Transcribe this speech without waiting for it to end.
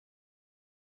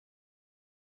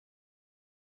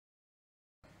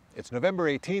It's November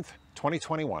 18th,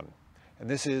 2021, and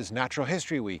this is Natural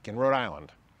History Week in Rhode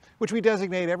Island, which we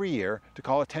designate every year to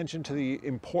call attention to the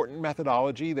important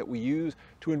methodology that we use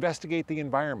to investigate the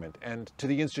environment and to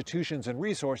the institutions and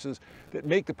resources that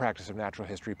make the practice of natural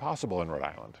history possible in Rhode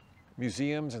Island.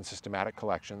 Museums and systematic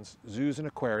collections, zoos and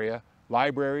aquaria,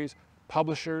 libraries,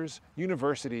 publishers,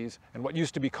 universities, and what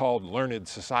used to be called learned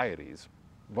societies,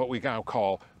 what we now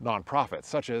call nonprofits,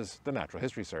 such as the Natural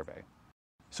History Survey.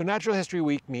 So Natural History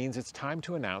Week means it's time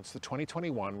to announce the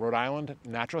 2021 Rhode Island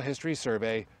Natural History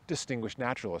Survey Distinguished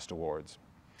Naturalist Awards.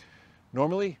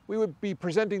 Normally, we would be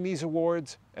presenting these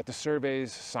awards at the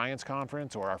survey's science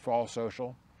conference or our fall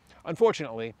social.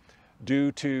 Unfortunately,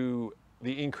 due to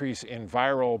the increase in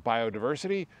viral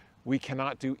biodiversity, we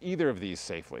cannot do either of these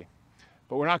safely.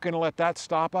 But we're not going to let that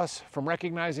stop us from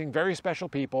recognizing very special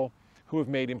people who have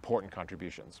made important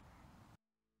contributions.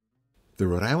 The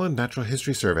Rhode Island Natural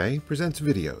History Survey presents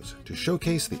videos to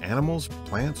showcase the animals,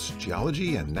 plants,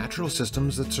 geology, and natural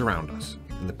systems that surround us,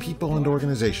 and the people and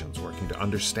organizations working to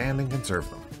understand and conserve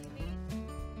them.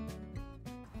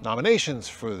 Nominations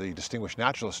for the Distinguished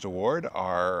Naturalist Award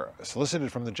are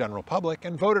solicited from the general public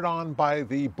and voted on by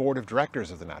the Board of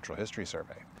Directors of the Natural History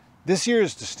Survey. This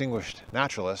year's Distinguished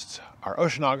Naturalists are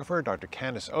oceanographer Dr.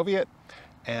 Candace Oviatt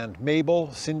and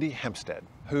Mabel Sindy Hempstead,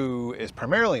 who is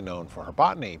primarily known for her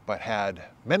botany, but had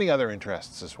many other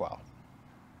interests as well.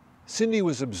 Sindy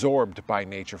was absorbed by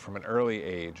nature from an early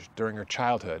age during her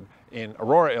childhood in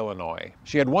Aurora, Illinois.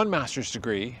 She had one master's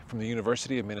degree from the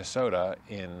University of Minnesota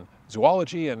in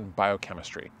zoology and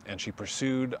biochemistry, and she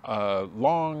pursued a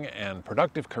long and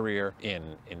productive career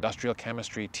in industrial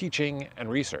chemistry, teaching, and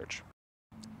research.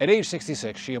 At age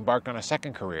 66, she embarked on a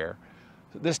second career,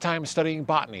 this time studying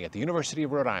botany at the University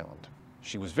of Rhode Island.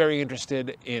 She was very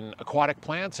interested in aquatic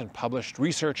plants and published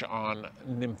research on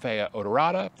Nymphaea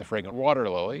odorata, the fragrant water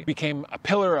lily, became a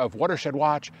pillar of Watershed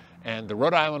Watch and the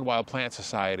Rhode Island Wild Plant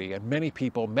Society, and many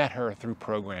people met her through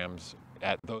programs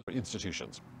at those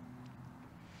institutions.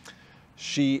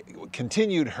 She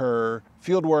continued her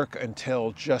fieldwork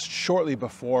until just shortly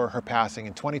before her passing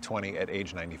in 2020 at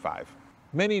age 95.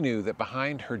 Many knew that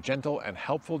behind her gentle and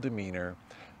helpful demeanor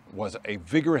was a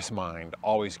vigorous mind,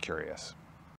 always curious.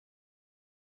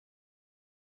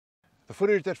 The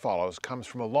footage that follows comes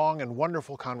from a long and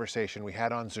wonderful conversation we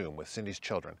had on Zoom with Sindy's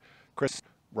children, Chris,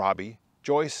 Robbie,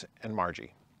 Joyce, and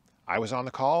Marjie. I was on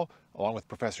the call, along with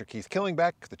Professor Keith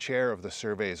Killingbeck, the chair of the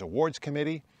survey's awards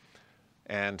committee,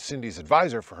 and Sindy's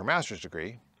advisor for her master's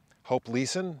degree, Hope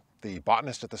Leeson, the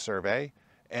botanist at the survey,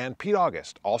 and Pete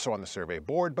August, also on the survey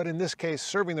board, but in this case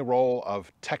serving the role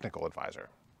of technical advisor.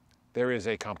 There is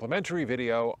a complimentary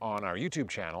video on our YouTube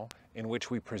channel in which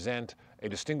we present a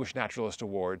Distinguished Naturalist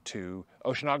Award to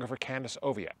oceanographer Candace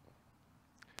Oviatt.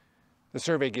 The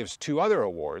survey gives two other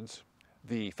awards,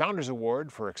 the Founders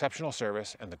Award for Exceptional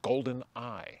Service and the Golden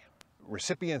Eye.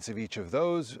 Recipients of each of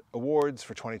those awards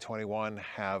for 2021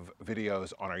 have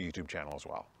videos on our YouTube channel as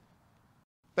well.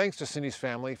 Thanks to Sindy's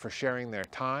family for sharing their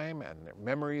time and their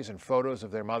memories and photos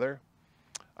of their mother.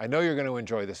 I know you're going to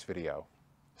enjoy this video.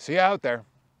 See you out there.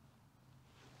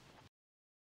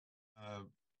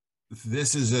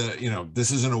 This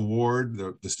is an award,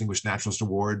 the Distinguished Naturalist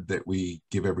Award, that we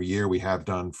give every year. We have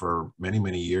done for many,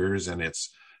 many years, and it's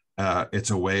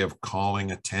a way of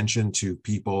calling attention to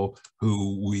people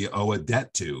who we owe a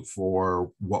debt to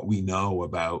for what we know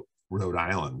about Rhode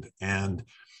Island. And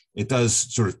it does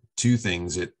sort of two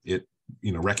things. It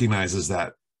recognizes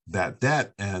that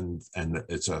debt, and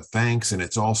it's a thanks, and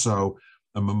it's also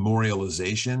a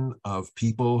memorialization of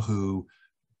people who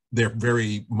they're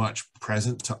very much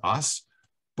present to us,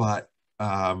 but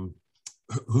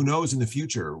who knows in the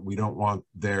future, we don't want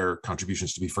their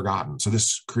contributions to be forgotten. So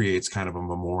this creates kind of a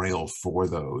memorial for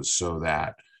those so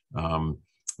that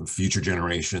future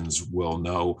generations will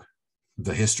know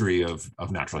the history of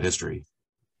natural history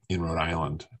in Rhode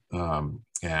Island.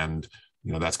 And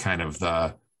that's kind of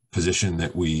the position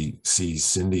that we see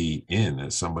Sindy in,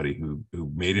 as somebody who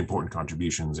made important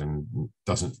contributions and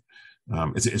doesn't.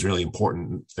 It's really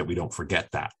important that we don't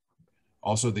forget that.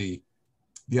 Also, the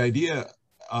idea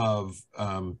of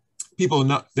people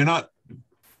don't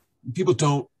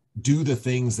do the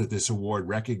things that this award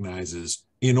recognizes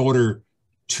in order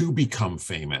to become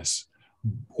famous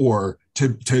or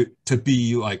to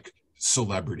be like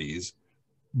celebrities,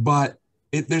 but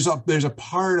there's a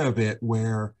part of it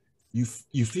where you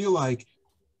feel like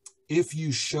if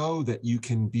you show that you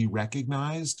can be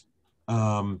recognized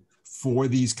for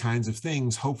these kinds of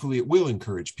things, hopefully it will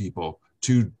encourage people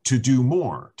to do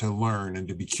more, to learn and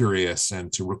to be curious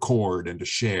and to record and to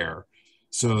share.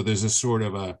 So there's a sort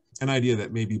of an idea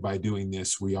that maybe by doing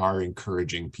this, we are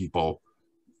encouraging people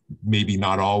maybe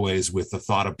not always with the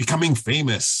thought of becoming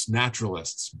famous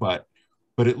naturalists, but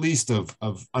at least of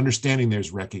understanding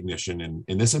there's recognition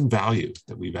in this and value,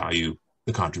 that we value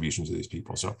the contributions of these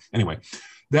people. So anyway,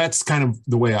 that's kind of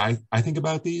the way I think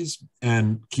about these.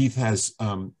 And Keith is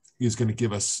going to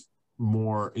give us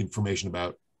more information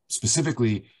about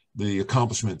specifically the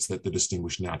accomplishments that the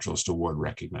Distinguished Naturalist Award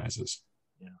recognizes.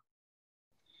 Yeah.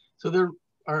 So there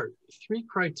are 3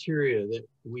 criteria that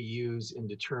we use in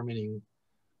determining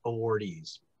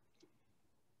awardees.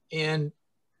 And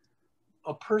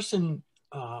a person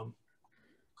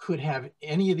could have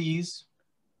any of these,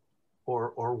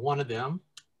 or one of them,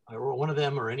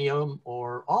 or any of them,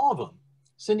 or all of them.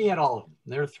 Sindy had all of them.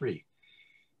 There are 3.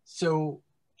 So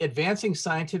advancing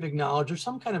scientific knowledge or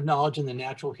some kind of knowledge in the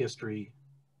natural history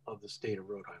of the state of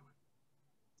Rhode Island,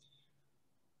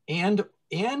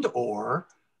 and or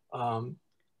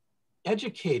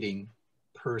educating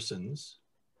persons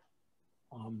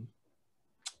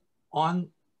on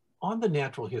the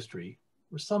natural history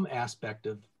or some aspect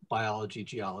of biology,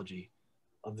 geology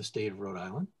of the state of Rhode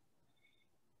Island.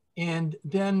 And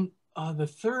then the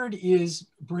third is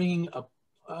bringing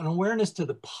an awareness to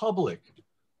the public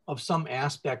of some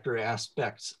aspect or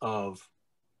aspects of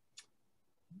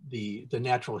the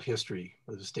natural history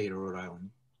of the state of Rhode Island.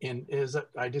 And as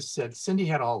I just said, Sindy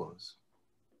had all those.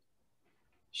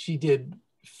 She did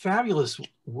fabulous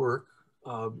work,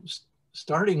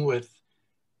 starting with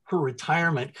her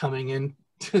retirement, coming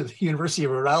into the University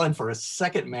of Rhode Island for a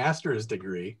second master's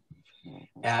degree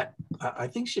at, I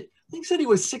think Sindy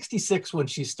was 66 when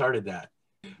she started that.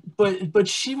 But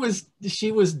she was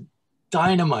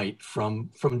dynamite from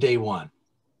day one.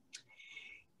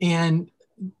 And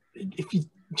if you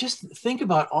just think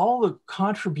about all the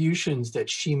contributions that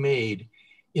she made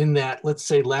in that, let's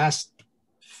say, last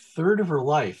third of her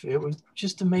life, it was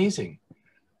just amazing.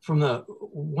 From the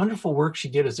wonderful work she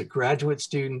did as a graduate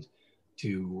student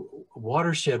to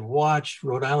Watershed Watch,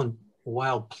 Rhode Island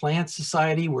Wild Plant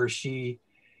Society, where she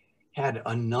had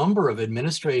a number of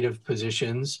administrative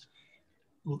positions,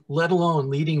 let alone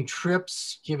leading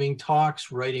trips, giving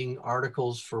talks, writing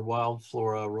articles for Wild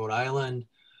Flora Rhode Island,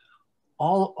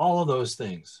 all of those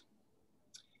things.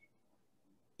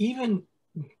 Even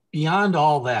beyond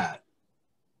all that,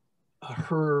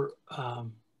 her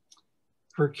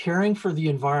caring for the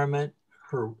environment,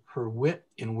 her wit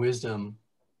and wisdom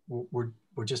were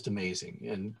just amazing.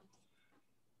 And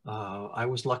I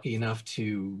was lucky enough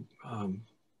to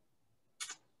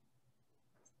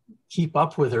keep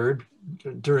up with her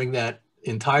during that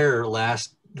entire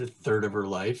last third of her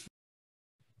life.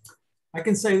 I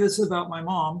can say this about my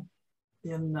mom.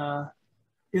 In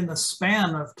the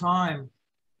span of time,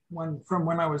 from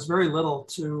when I was very little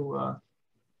to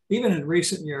even in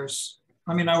recent years,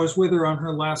 I mean, I was with her on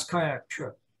her last kayak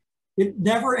trip. It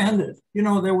never ended. You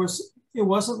know, it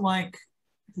wasn't like,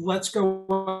 let's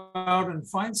go out and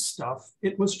find stuff.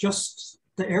 It was just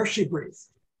the air she breathed.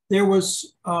 There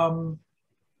was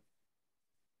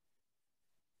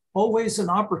always an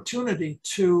opportunity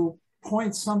to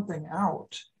point something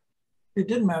out. It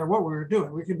didn't matter what we were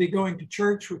doing. We could be going to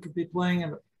church. We could be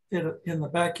playing in the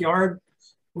backyard.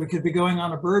 We could be going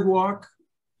on a bird walk.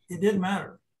 It didn't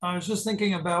matter. I was just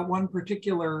thinking about one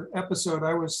particular episode.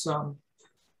 I was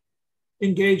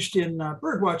engaged in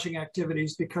bird watching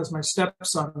activities because my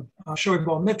stepson,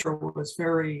 Shoaib Mitra, was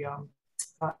very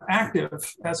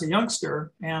active as a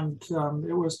youngster. And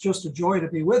it was just a joy to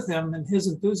be with him, and his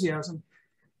enthusiasm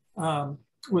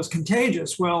was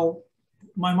contagious. Well,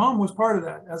 my mom was part of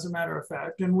that, as a matter of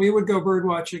fact, and we would go bird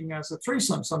watching as a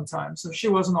threesome sometimes. And she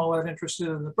wasn't all that interested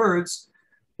in the birds,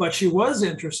 but she was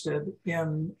interested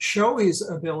in Shoei's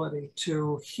ability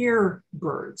to hear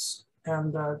birds.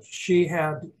 And she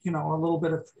had, you know, a little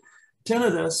bit of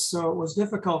tinnitus, so it was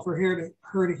difficult for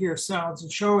her to hear sounds.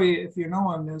 And Shoei, if you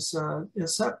know him, is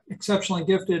exceptionally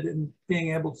gifted in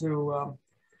being able to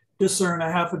discern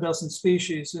a half a dozen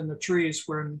species in the trees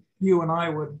where you and I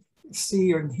would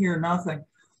see and hear nothing.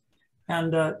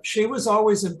 And she was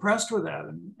always impressed with that.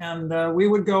 And we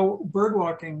would go bird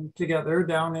walking together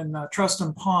down in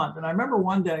Trustham Pond. And I remember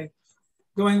one day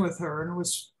going with her, and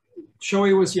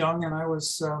Shoei was young, and I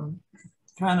was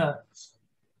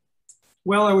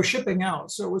I was shipping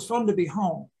out. So it was fun to be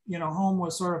home. You know, home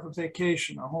was sort of a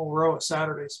vacation, a whole row of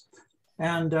Saturdays.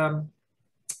 And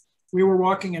we were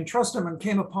walking in Trustham and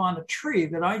came upon a tree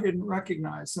that I didn't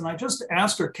recognize. And I just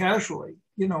asked her casually,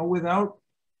 you know, without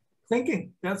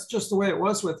thinking. That's just the way it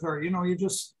was with her. You know, you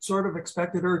just sort of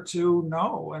expected her to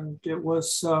know. And it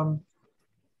wasn't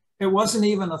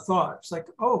even a thought. It's like,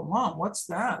 oh, Mom, what's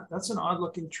that? That's an odd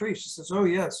looking tree. She says, oh,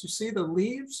 yes. You see the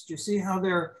leaves? Do you see how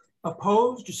they're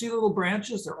opposed. You see the little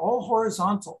branches? They're all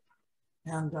horizontal.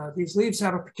 And these leaves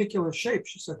have a particular shape.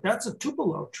 She said, that's a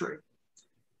tupelo tree.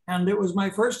 And it was my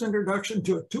first introduction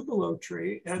to a tupelo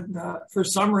tree. And for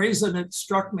some reason, it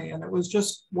struck me. And it was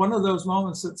just one of those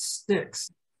moments that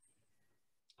sticks.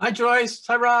 Hi, Joyce.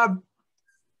 Hi, Rob.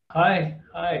 Hi.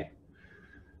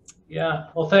 Yeah,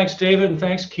 well, thanks, David, and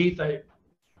thanks, Keith. I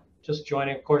just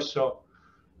joining, of course, so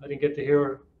I didn't get to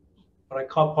hear, but I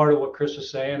caught part of what Chris was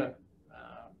saying. And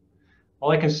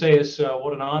all I can say is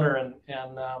what an honor, and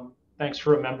thanks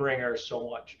for remembering her so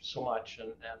much.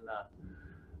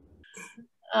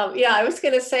 Yeah, I was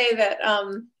going to say that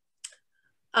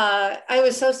I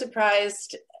was so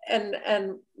surprised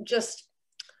and just,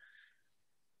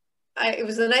 it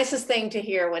was the nicest thing to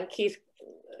hear when Keith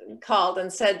called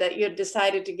and said that you had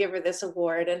decided to give her this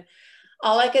award. And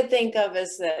all I could think of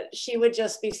is that she would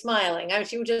just be smiling. I mean,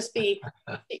 she would just be,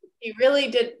 she really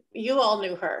did, you all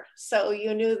knew her. So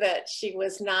you knew that she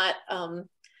was not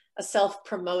a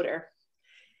self-promoter.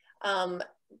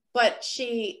 But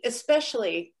she,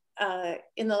 especially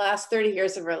in the last 30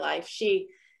 years of her life, she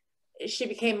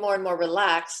became more and more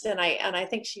relaxed. And I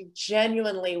think she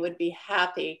genuinely would be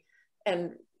happy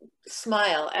and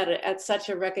smile at such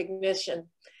a recognition.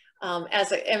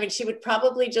 I mean, she would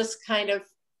probably just kind of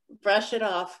brush it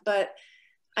off, but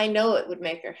I know it would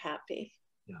make her happy.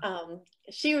 Yeah.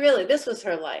 She really, this was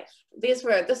her life. This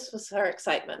was her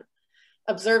excitement,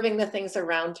 observing the things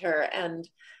around her and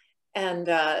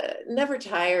never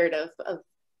tired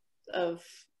of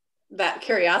that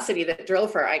curiosity that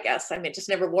drove her, I guess. I mean, it just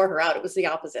never wore her out. It was the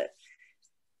opposite.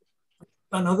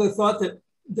 Another thought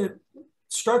that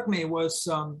struck me was,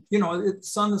 you know,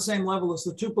 it's on the same level as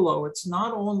the tupelo. It's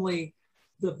not only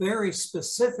the very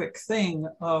specific thing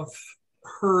of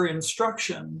her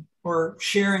instruction or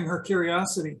sharing her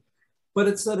curiosity, but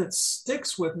it's that it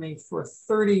sticks with me for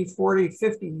 30, 40,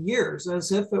 50 years,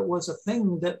 as if it was a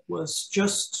thing that was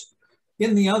just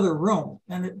in the other room.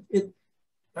 And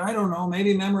I don't know,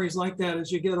 maybe memories like that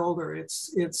as you get older,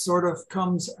 it sort of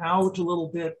comes out a little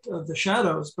bit of the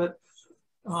shadows. But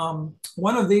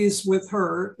one of these with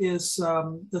her is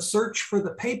the search for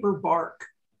the paperbark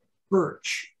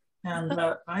birch. And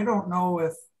I don't know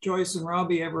if Joyce and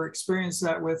Robbie ever experienced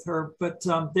that with her, but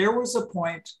there was a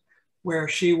point where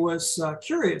she was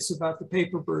curious about the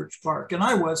paper birch bark, and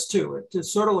I was too. It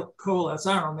just sort of coalesced.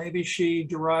 I don't know, maybe she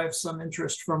derived some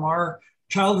interest from our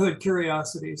childhood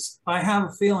curiosities. I have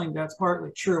a feeling that's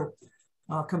partly true.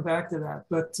 I'll come back to that.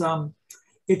 But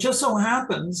it just so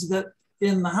happens that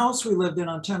in the house we lived in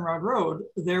on 10 Rod Road,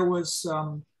 there was,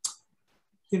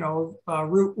 you know,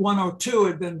 Route 102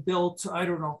 had been built, I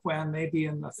don't know when, maybe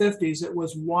in the 50s. It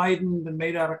was widened and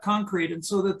made out of concrete. And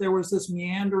so that there was this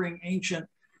meandering ancient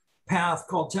path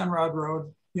called 10 Rod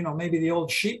Road, you know, maybe the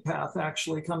old sheep path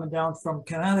actually coming down from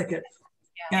Connecticut.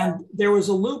 Yeah. And there was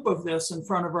a loop of this in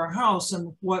front of our house.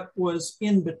 And what was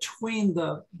in between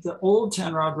the old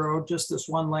 10 Rod Road, just this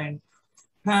one lane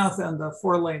path, and the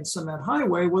 4-lane cement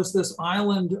highway was this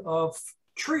island of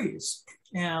trees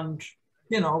and,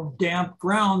 you know, damp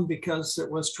ground because it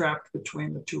was trapped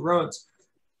between the two roads.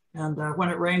 And when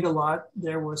it rained a lot,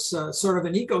 there was sort of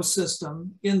an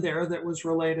ecosystem in there that was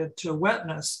related to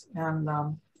wetness.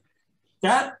 And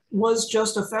that was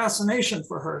just a fascination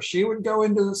for her. She would go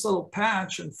into this little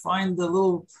patch and find the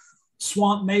little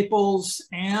swamp maples.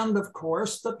 And of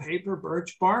course, the paper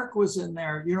birch bark was in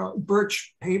there, you know,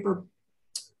 paper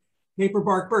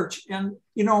bark birch. And,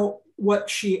 you know, what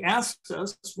she asked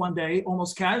us one day,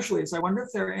 almost casually, is, I wonder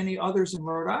if there are any others in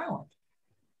Rhode Island.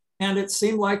 And it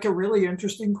seemed like a really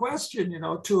interesting question, you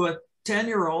know, to a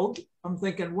 10-year-old. I'm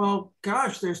thinking, well,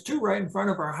 gosh, there's 2 right in front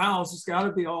of our house. It's got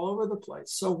to be all over the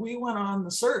place. So we went on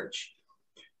the search.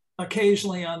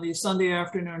 Occasionally on these Sunday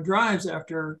afternoon drives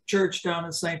after church down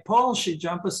in St. Paul, she'd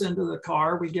jump us into the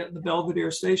car. We get in the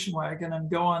Belvedere station wagon and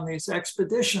go on these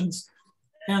expeditions.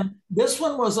 And this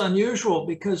one was unusual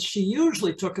because she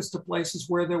usually took us to places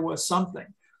where there was something.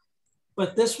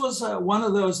 But this was one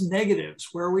of those negatives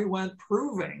where we went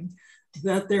proving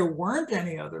that there weren't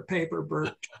any other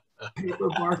paperbark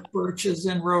birches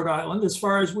in Rhode Island as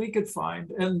far as we could find.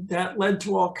 And that led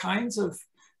to all kinds of,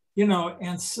 you know,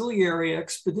 ancillary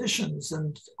expeditions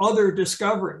and other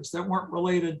discoveries that weren't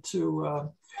related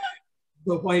to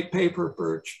the white paper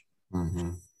birch. Mm-hmm.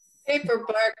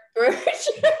 Paperbark birch.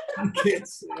 I can't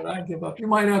say it. I give up. You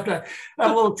might have to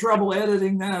have a little trouble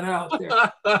editing that out there.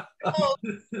 Oh,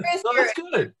 Chris, That's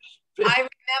good. I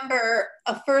remember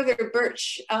a further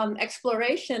birch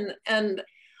exploration, and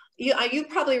you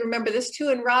probably remember this too.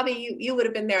 And Robbie, you would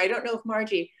have been there. I don't know if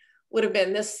Margie would have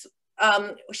been. This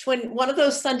when one of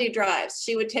those Sunday drives,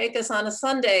 she would take us on a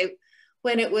Sunday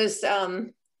when it was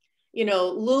you know,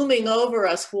 looming over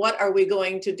us. What are we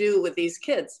going to do with these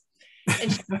kids?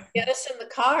 And she would get us in the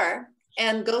car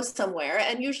and go somewhere.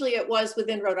 And usually it was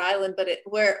within Rhode Island, but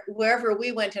wherever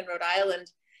we went in Rhode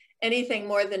Island, anything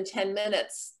more than 10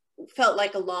 minutes felt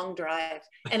like a long drive.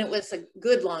 And it was a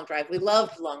good long drive. We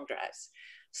loved long drives.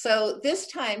 So this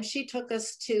time she took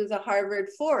us to the Harvard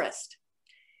Forest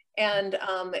and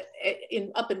up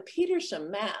in Petersham,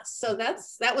 Mass. So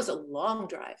that was a long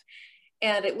drive.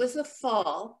 And it was the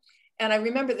fall. And I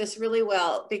remember this really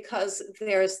well because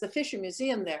there's the Fisher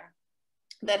Museum there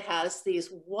that has these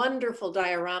wonderful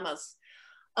dioramas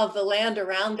of the land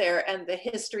around there and the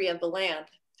history of the land,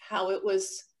 how it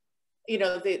was, you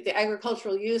know, the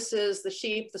agricultural uses, the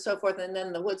sheep, the so forth, and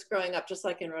then the woods growing up, just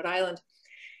like in Rhode Island.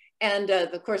 And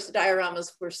of course, the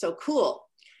dioramas were so cool.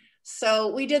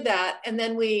 So we did that. And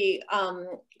then we,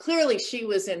 clearly she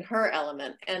was in her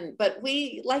element, but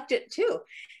we liked it too.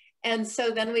 And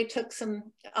so then we took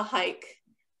a hike,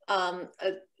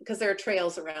 because there are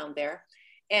trails around there.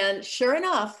 And sure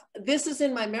enough, this is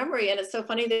in my memory, and it's so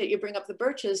funny that you bring up the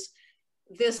birches.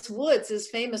 This woods is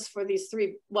famous for these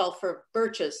three, well, for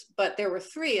birches, but there were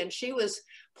three, and she was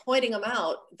pointing them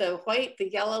out, the white, the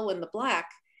yellow, and the black.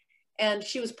 And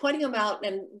she was pointing them out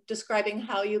and describing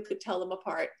how you could tell them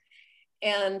apart.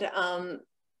 And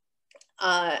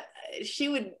she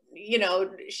would, you know,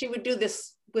 she would do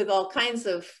this with all kinds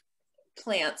of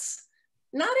plants.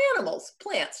 Not animals,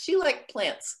 plants. She liked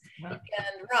plants and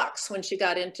rocks when she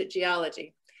got into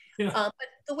geology. Yeah. But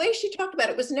the way she talked about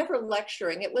it was never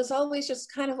lecturing. It was always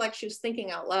just kind of like she was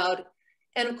thinking out loud.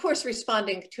 And of course,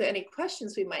 responding to any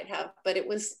questions we might have. But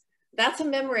that's a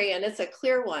memory, and it's a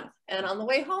clear one. And on the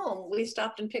way home, we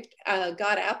stopped and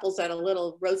got apples at a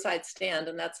little roadside stand.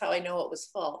 And that's how I know it was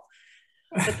fall.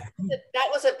 But that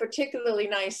was a particularly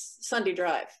nice Sunday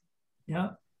drive.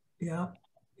 Yeah, yeah,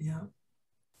 yeah.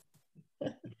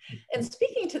 And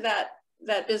speaking to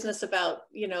that business about,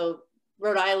 you know,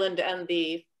 Rhode Island and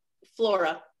the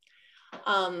flora,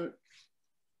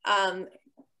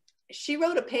 she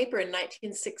wrote a paper in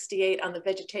 1968 on the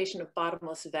vegetation of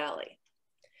Bottomless Valley,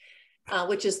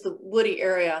 which is the woody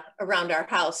area around our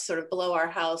house, sort of below our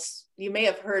house. You may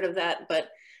have heard of that, but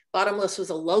Bottomless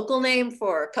was a local name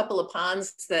for a couple of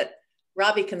ponds that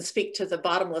Robbie can speak to the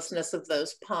bottomlessness of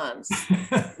those ponds.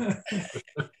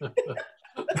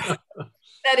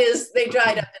 That is, they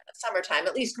dried up in the summertime.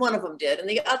 At least one of them did, and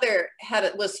the other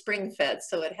was spring fed,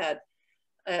 so it had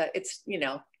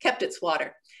kept its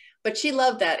water. But she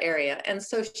loved that area, and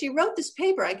so she wrote this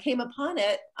paper. I came upon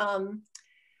it,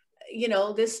 you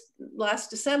know, this last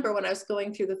December when I was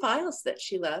going through the files that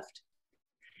she left,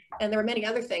 and there were many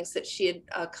other things that she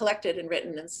had collected and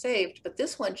written and saved. But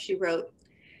this one she wrote,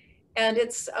 and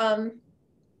it's.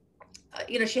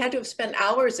 You know, she had to have spent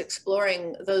hours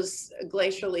exploring those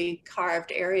glacially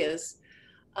carved areas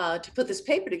to put this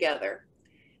paper together.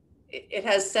 It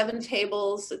has 7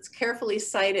 tables. It's carefully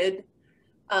cited,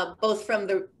 both from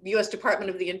the U.S.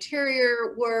 Department of the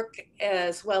Interior work,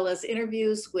 as well as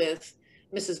interviews with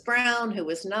Mrs. Brown, who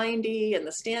was 90, and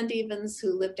the Standevens,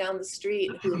 who lived down the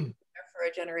street, who lived there for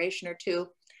a generation or two,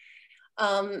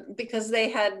 because they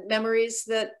had memories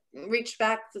that reached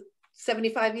back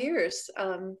 75 years.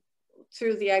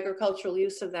 Through the agricultural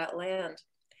use of that land.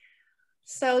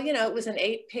 So, you know, it was an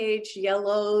 8-page,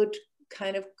 yellowed,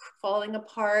 kind of falling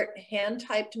apart,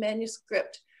 hand-typed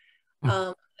manuscript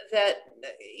that,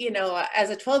 you know, as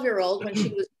a 12-year-old, when she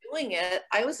was doing it,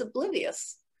 I was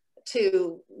oblivious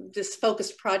to this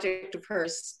focused project of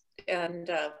hers, and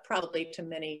probably to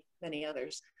many, many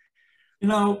others. You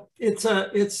know,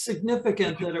 it's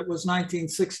significant that it was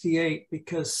 1968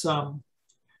 because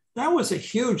that was a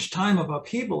huge time of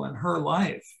upheaval in her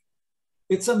life.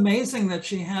 It's amazing that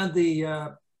she had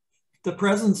the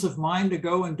presence of mind to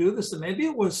go and do this. And maybe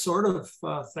it was sort of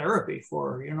therapy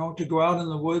for her, you know, to go out in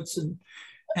the woods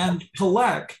and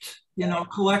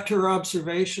collect her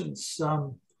observations.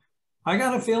 I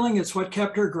got a feeling it's what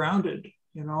kept her grounded,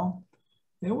 you know.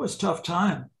 It was a tough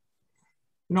time.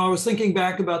 You know, I was thinking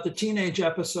back about the teenage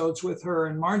episodes with her,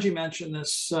 and Marjie mentioned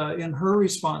this in her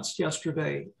response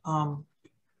yesterday.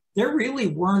 There really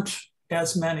weren't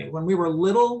as many. When we were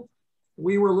little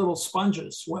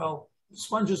sponges. Well,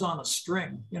 sponges on a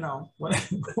string, you know. What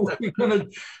are we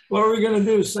gonna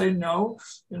do? Say no,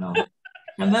 you know?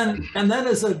 And then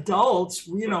as adults,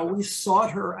 you know, we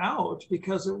sought her out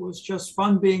because it was just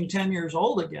fun being 10 years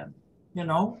old again, you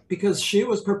know, because she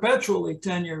was perpetually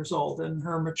 10 years old in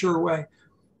her mature way.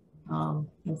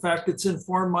 In fact, it's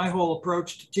informed my whole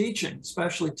approach to teaching,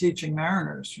 especially teaching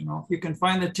mariners. You know, if you can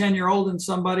find the 10-year-old in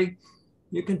somebody,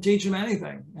 you can teach them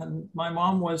anything. And my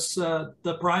mom was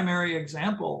the primary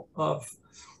example of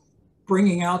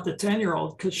bringing out the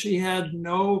 10-year-old, because she had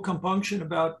no compunction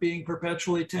about being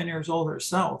perpetually 10 years old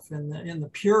herself, in the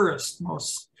purest,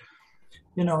 most,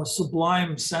 you know,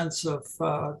 sublime sense of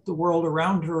the world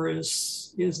around her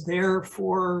is there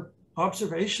for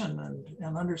observation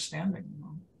and understanding.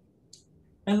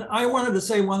 And I wanted to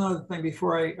say one other thing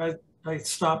before I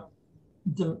stop,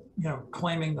 you know,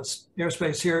 claiming this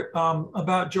airspace here,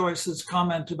 about Joyce's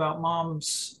comment about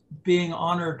moms being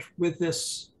honored with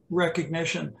this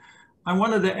recognition. I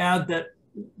wanted to add that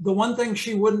the one thing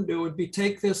she wouldn't do would be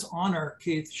take this honor,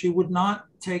 Keith. She would not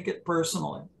take it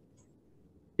personally.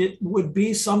 It would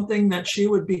be something that she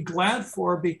would be glad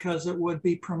for, because it would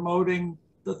be promoting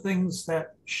the things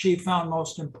that she found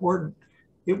most important.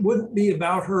 It wouldn't be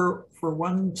about her for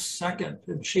 1 second,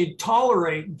 and she'd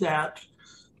tolerate that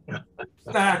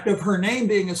fact of her name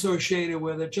being associated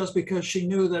with it, just because she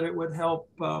knew that it would help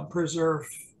preserve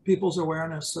people's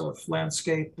awareness of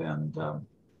landscape and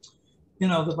you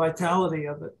know, the vitality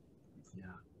of it. Yeah,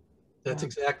 that's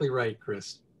exactly right,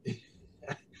 Chris.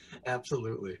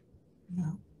 Absolutely.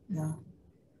 Yeah, yeah.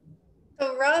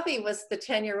 So Robbie was the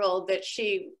 10-year-old that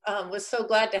she was so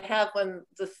glad to have when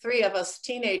the three of us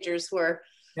teenagers were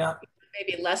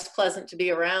maybe less pleasant to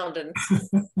be around. And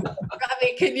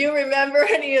Robbie, can you remember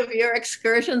any of your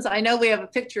excursions? I know we have a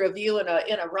picture of you in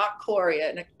a rock quarry,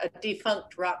 in a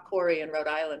defunct rock quarry in Rhode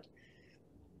Island.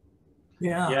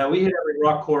 Yeah, we hit every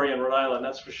rock quarry in Rhode Island,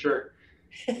 that's for sure.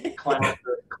 Climb up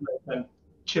the cliff and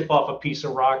chip off a piece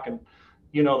of rock, and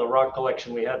you know, the rock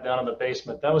collection we had down in the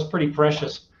basement, that was pretty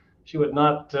precious. She would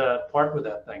not part with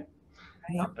that thing,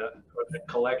 the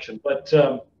collection. But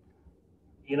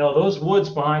you know, those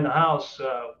woods behind the house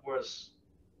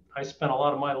I spent a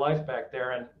lot of my life back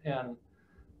there, and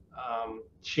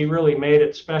she really made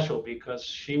it special, because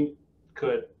she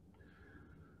could,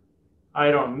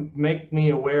 make me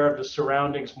aware of the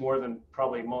surroundings more than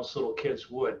probably most little kids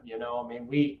would, you know. I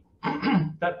mean,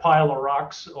 that pile of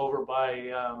rocks over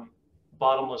by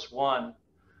Bottomless 1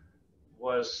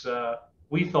 was,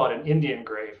 we thought, an Indian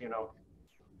grave, you know,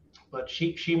 but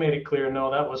she made it clear, no,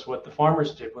 that was what the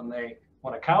farmers did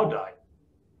when a cow died.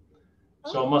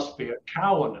 So it must be a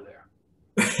cow under there.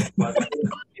 But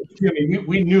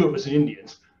we knew it was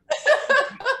Indians.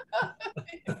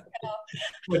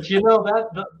 But you know,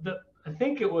 I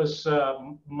think it was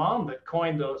Mom that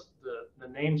coined the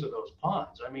names of those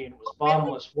ponds. I mean, it was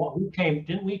Bottomless 1.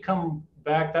 Didn't we come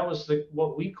back? That was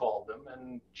what we called them,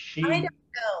 and she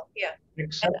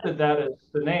accepted that as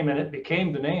the name, and it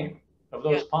became the name of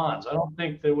those ponds. I don't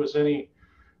think there was any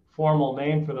formal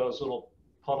name for those little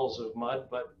puddles of mud,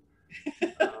 but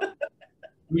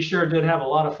we sure did have a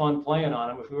lot of fun playing on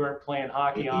them. If we weren't playing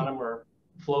hockey on them, or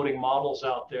floating models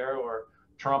out there, or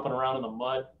tromping around in the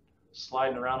mud,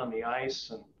 sliding around on the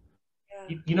ice. And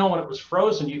you know, when it was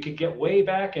frozen, you could get way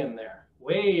back in there,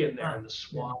 in the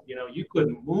swamp. You know, you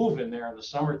couldn't move in there in the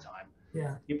summertime.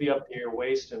 Yeah, you'd be up to your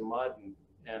waist in mud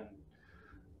and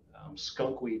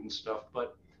skunkweed and stuff.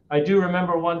 But I do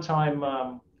remember one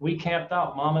time we camped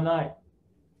out, Mom and I.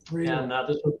 Really? And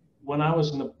this was when I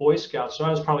was in the Boy Scouts, so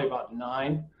I was probably about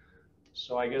 9.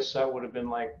 So I guess that would have been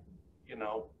like,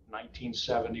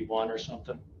 1971 or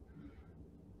something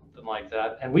like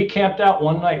that. And we camped out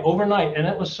one night, overnight, and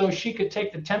it was so she could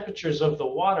take the temperatures of the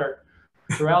water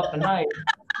throughout the night,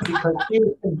 because she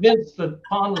was convinced the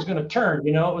pond was going to turn.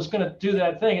 It was going to do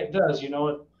that thing it does.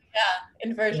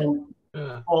 Inversion.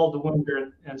 All the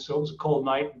winter, and so it was a cold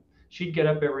night. She'd get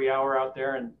up every hour out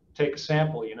there and take a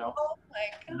sample. Oh my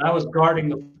God. And I was guarding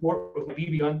the fort with my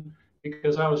BB gun,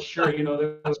 because I was sure,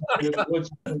 there was in the woods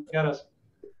to get us.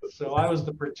 So I was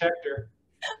the protector.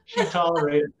 She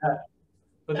tolerated that,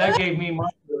 but that gave me my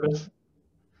nervous.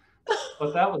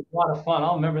 But that was a lot of fun.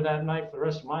 I'll remember that night for the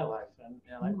rest of my life. And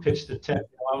I pitched the tent.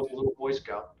 I was a little Boy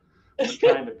Scout,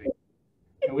 trying to be.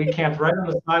 And we camped right on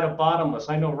the side of Bottomless.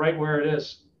 I know right where it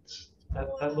is.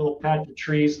 That little patch of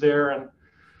trees there. And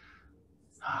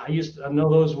I used to know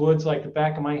those woods like the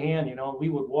back of my hand. We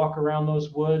would walk around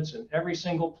those woods, and every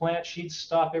single plant, she'd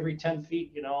stop every 10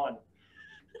 feet, and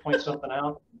point something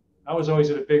out. I was always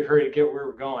in a big hurry to get where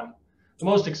we were going. The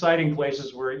most exciting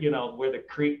places were, where the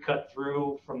creek cut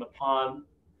through from the pond.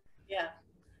 Yeah.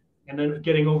 And then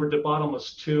getting over to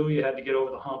Bottomless 2, you had to get over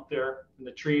the hump there, and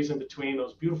the trees in between,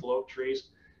 those beautiful oak trees.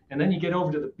 And then you get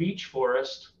over to the beech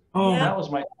forest. Oh, that was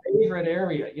my favorite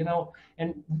area,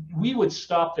 and we would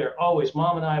stop there always.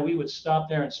 Mom and I, we would stop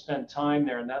there and spend time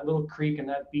there in that little creek and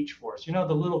that beech forest.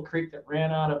 The little creek that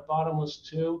ran out of Bottomless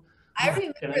 2. I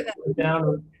remember that. Went down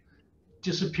and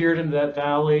disappeared into that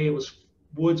valley. It was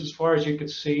woods as far as you could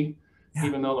see,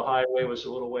 even though the highway was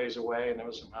a little ways away and there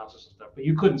was some houses and stuff, but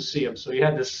you couldn't see them. So you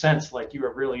had this sense like you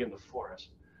were really in the forest.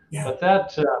 Yeah. But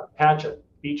that patch of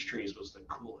beech trees was the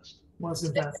coolest.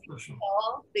 Wasn't that special?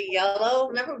 The yellow,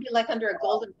 remember, it would be like under a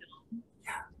golden dome.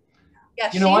 Yeah,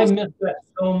 You know, I miss that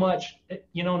so much.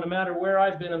 You know, no matter where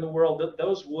I've been in the world,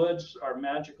 those woods are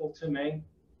magical to me.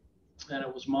 And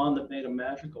it was Mom that made them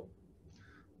magical.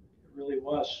 It really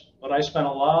was. But I spent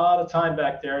a lot of time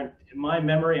back there, and in my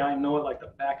memory, I know it like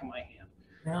the back of my hand.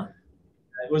 Yeah.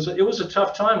 It was a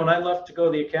tough time when I left to go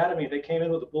to the academy. They came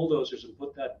in with the bulldozers and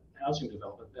put that housing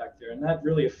development back there, and that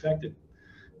really affected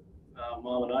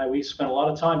Mom and I. We spent a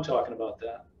lot of time talking about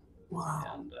that. Wow.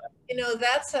 And, you know,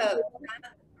 that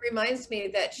reminds me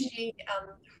that she,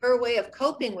 her way of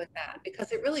coping with that,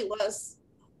 because it really was,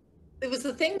 it was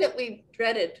the thing that we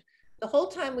dreaded the whole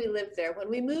time we lived there. When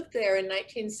we moved there in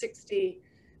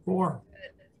 1964,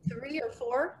 3 or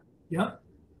 4, yeah,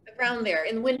 around there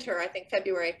in winter, I think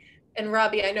February. And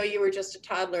Robbie, I know you were just a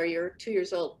toddler. You're 2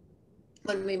 years old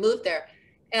when we moved there.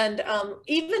 And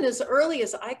even as early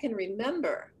as I can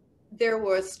remember, there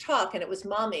was talk, and it was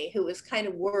Mommy who was kind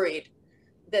of worried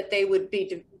that they would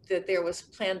be, that there was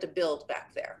plan to build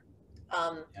back there.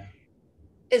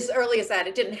 As early as that,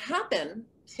 it didn't happen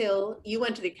till you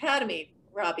went to the academy,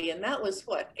 Robbie, and that was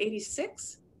what,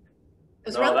 86?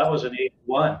 No, that was in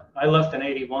 81. I left in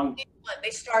 81. 81. They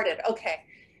started, okay.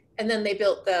 And then they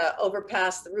built the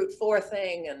overpass, the Route 4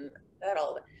 thing, and that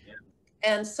all of it. Yeah.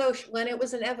 And so when it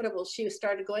was inevitable, she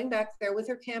started going back there with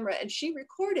her camera, and she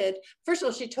recorded. First of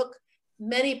all, she took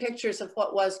many pictures of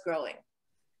what was growing.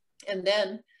 And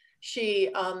then she,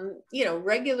 you know,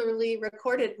 regularly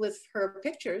recorded with her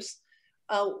pictures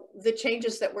the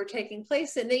changes that were taking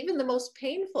place, and even the most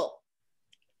painful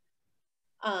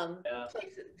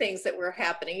things that were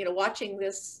happening, you know, watching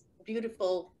this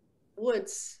beautiful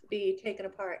woods be taken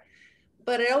apart.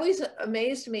 But it always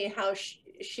amazed me how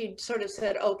she sort of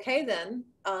said, okay, then,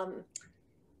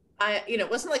 you know, it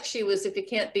wasn't like she was, if you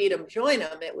can't beat them, join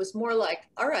them. It was more like,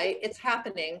 all right, it's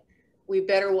happening. We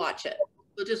better watch it.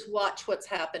 We'll just watch what's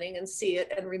happening and see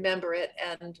it and remember it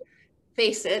and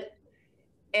face it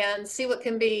and see what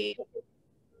can be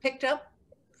picked up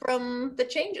from the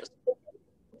changes.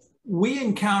 We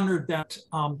encountered that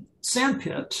sand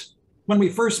pit when we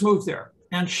first moved there.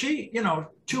 And she, you know,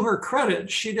 to her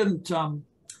credit, she didn't,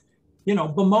 you know,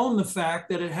 bemoan the fact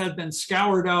that it had been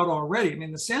scoured out already. I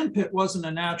mean, the sand pit wasn't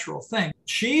a natural thing.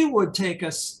 She would take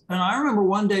us, and I remember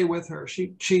one day with her,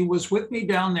 she was with me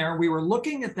down there. We were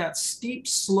looking at that steep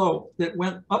slope that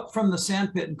went up from the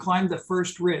sand pit and climbed the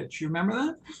first ridge. You remember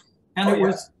that? And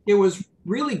it was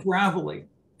really gravelly.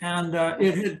 And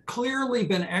it had clearly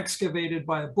been excavated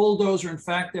by a bulldozer. In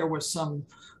fact, there was some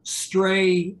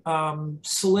stray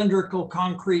cylindrical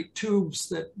concrete tubes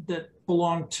that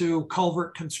belonged to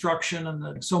culvert construction.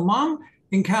 And so Mom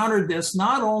encountered this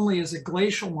not only as a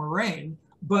glacial moraine,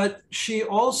 but she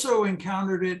also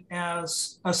encountered it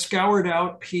as a scoured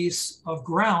out piece of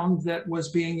ground that was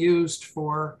being used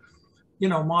for, you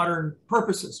know, modern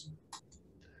purposes.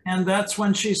 And that's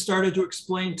when she started to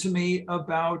explain to me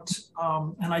about,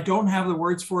 and I don't have the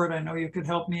words for it, I know you could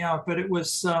help me out, but it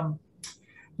was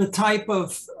the type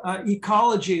of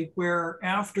ecology where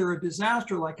after a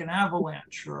disaster like an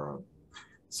avalanche or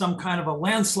some kind of a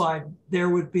landslide, there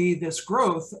would be this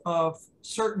growth of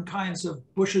certain kinds of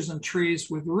bushes and trees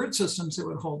with root systems that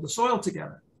would hold the soil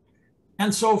together.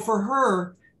 And so for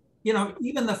her, you know,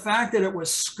 even the fact that it was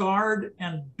scarred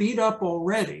and beat up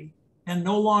already, and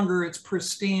no longer its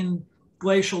pristine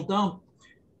glacial dump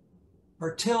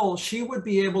or till, she would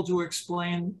be able to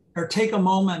explain or take a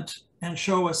moment and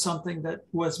show us something that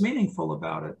was meaningful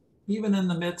about it, even in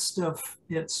the midst of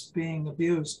its being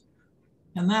abused.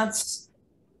 And that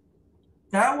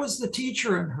was the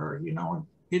teacher in her, you know.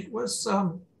 It was,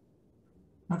 I'm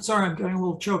sorry, I'm getting a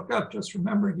little choked up just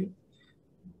remembering it.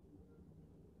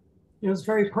 It was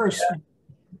very personal.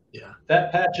 Yeah,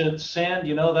 that patch of sand,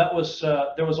 you know, that was,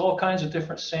 there was all kinds of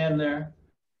different sand there,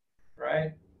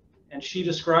 right? And she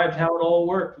described how it all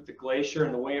worked with the glacier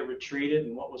and the way it retreated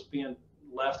and what was being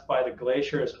left by the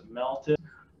glacier as it melted.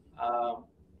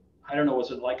 I don't know,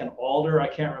 was it like an alder? I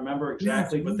can't remember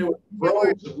exactly, but there were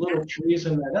groves of little trees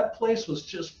in there. That place was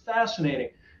just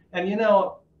fascinating. And, you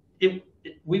know,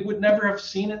 we would never have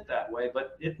seen it that way,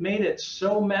 but it made it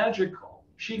so magical.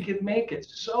 She could make it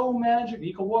so magical.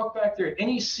 You could walk back there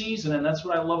any season, and that's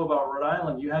what I love about Rhode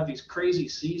Island. You have these crazy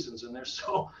seasons, and they're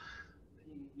so,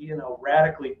 you know,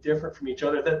 radically different from each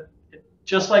other. That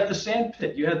just like the sand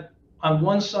pit, you had on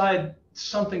one side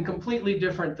something completely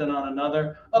different than on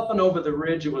another. Up and over the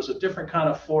ridge, it was a different kind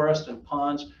of forest and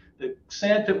ponds. The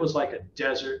sand pit was like a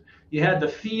desert. You had the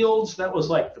fields, that was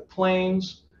like the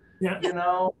plains. Yeah. You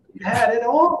know, you had it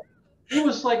all. It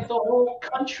was like the whole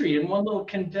country in one little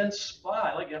condensed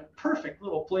spot, like a perfect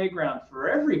little playground for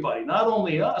everybody, not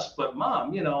only us, but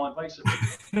Mom, you know, and vice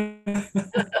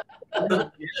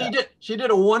versa. She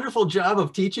did a wonderful job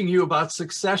of teaching you about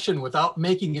succession without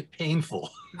making it painful.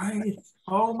 Right.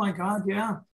 Oh my God,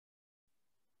 yeah.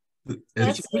 We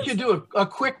should do a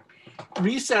quick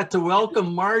reset to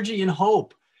welcome Marjie and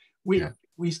Hope.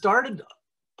 We started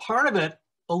part of it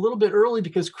a little bit early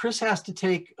because Chris has to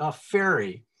take a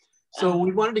ferry. So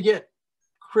we wanted to get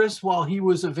Chris while he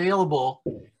was available,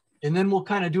 and then we'll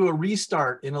kind of do a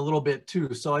restart in a little bit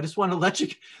too. So I just want to let you,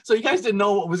 so you guys didn't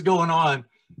know what was going on,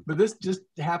 but this just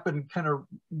happened kind of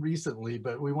recently,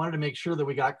 but we wanted to make sure that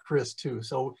we got Chris too.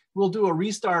 So we'll do a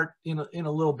restart in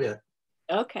a little bit.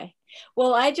 Okay.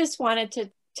 Well, I just wanted to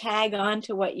tag on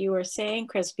to what you were saying,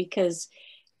 Chris, because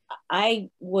I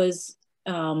was,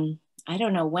 I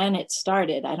don't know when it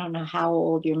started. I don't know how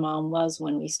old your mom was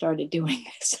when we started doing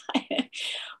this,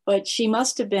 but she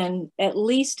must have been at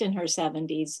least in her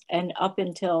 70s and up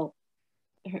until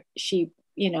she,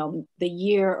 you know, the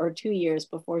year or 2 years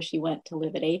before she went to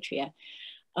live at Atria,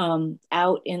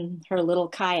 out in her little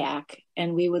kayak,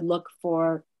 and we would look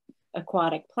for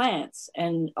aquatic plants.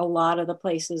 And a lot of the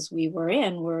places we were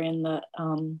in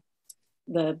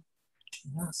the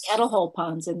kettle hole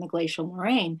ponds in the glacial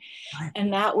moraine. Right.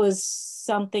 And that was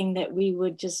something that we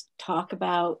would just talk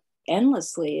about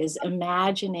endlessly, is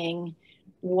imagining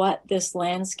what this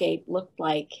landscape looked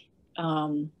like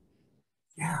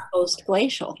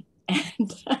post-glacial.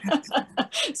 And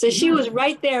so she was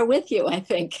right there with you, I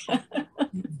think.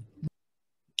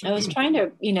 I was trying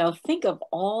to, you know, think of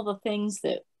all the things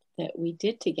that we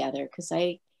did together, because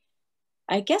I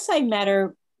guess I met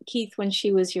her, Keith, when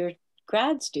she was your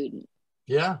grad student.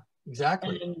 Yeah,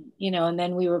 exactly. And, you know, and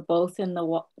then we were both in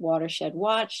the Watershed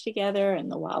Watch together and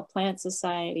the Wild Plant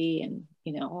Society and,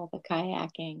 you know, all the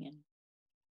kayaking. And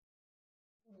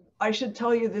I should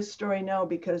tell you this story now,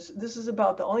 because this is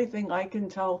about the only thing I can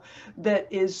tell that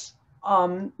is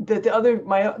that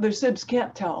my other sibs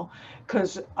can't tell,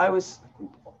 because I was,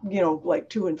 you know, like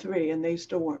 2 and 3 and they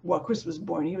still weren't, well, Chris was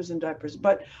born, he was in diapers,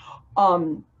 but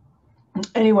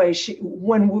anyway,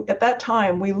 at that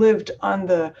time we lived on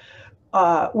the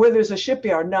where there's a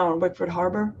shipyard now in Wickford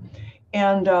Harbor.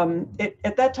 And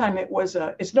at that time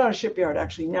it's not a shipyard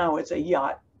actually, now it's a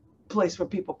yacht place where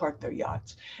people park their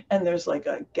yachts. And there's like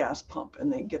a gas pump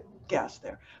and they get gas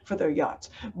there for their yachts.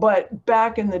 But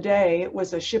back in the day, it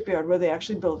was a shipyard where they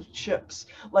actually built ships,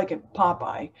 like in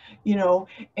Popeye, you know,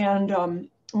 and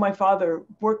my father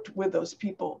worked with those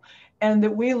people. And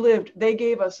that they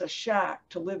gave us a shack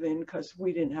to live in because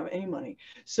we didn't have any money.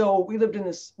 So we lived in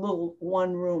this little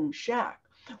 1-room shack,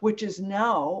 which is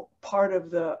now part of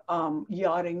the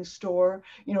yachting store.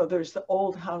 You know, there's the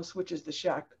old house, which is the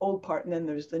shack, old part, and then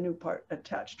there's the new part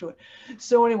attached to it.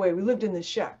 So anyway, we lived in this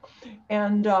shack,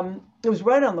 and it was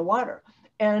right on the water.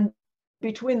 And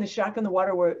between the shack and the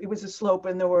water, where it was a slope,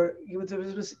 and there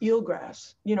was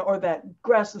eelgrass, you know, or that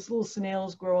grass this little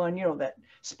snails grow on, you know, that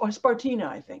Spartina,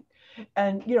 I think.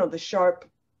 And, you know, the sharp,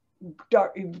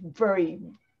 dark, very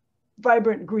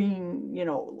vibrant green, you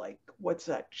know, like, what's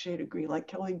that shade of green, like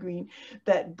Kelly green,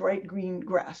 that bright green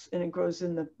grass, and it grows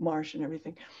in the marsh and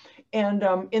everything. And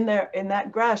in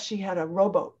that grass, she had a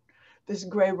rowboat, this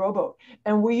gray rowboat.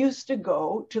 And we used to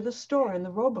go to the store in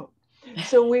the rowboat.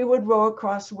 So we would row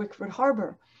across Wickford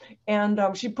Harbor, and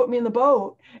she put me in the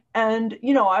boat, and,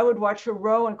 you know, I would watch her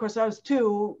row. And of course I was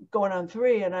 2 going on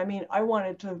 3. And I mean, I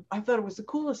thought it was the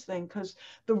coolest thing, because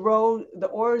the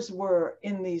oars were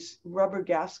in these rubber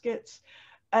gaskets.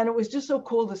 And it was just so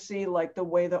cool to see, like, the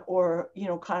way the oar, you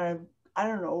know, kind of, I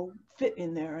don't know, fit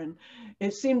in there. And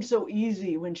it seemed so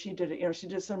easy when she did it. You know, she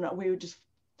did something, we would just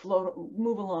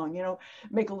move along, you know,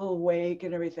 make a little wake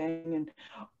and everything.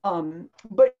 And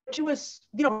but she was,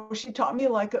 you know, she taught me,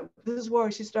 like, this is where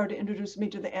she started to introduce me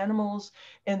to the animals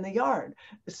in the yard.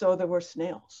 So there were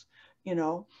snails, you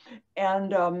know,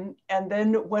 and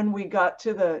then when we got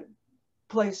to the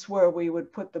place where we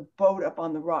would put the boat up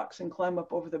on the rocks and climb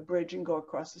up over the bridge and go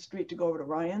across the street to go over to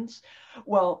Ryan's,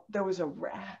 well, there was a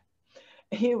rat.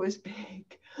 He was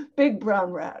big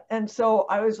brown rat. And so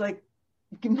I was like,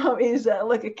 Mommy, is that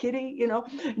like a kitty, you know?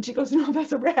 And she goes, no,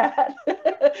 that's a rat.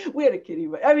 We had a kitty,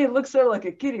 but I mean, it looks sort of like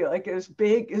a kitty, like it was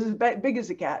big as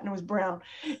a cat, and it was brown.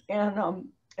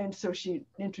 And so she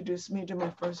introduced me to my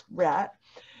first rat.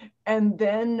 And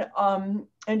then,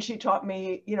 and she taught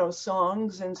me, you know,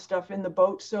 songs and stuff in the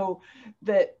boat, so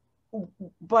that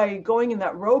by going in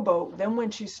that rowboat, then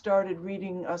when she started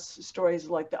reading us stories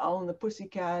like The Owl and the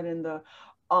Pussycat and the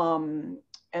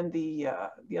and the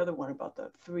other one about the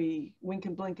 3 wink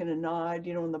and blink and a nod,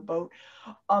 you know, in the boat.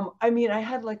 I mean, I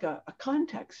had like a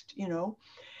context, you know,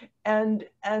 and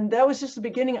that was just the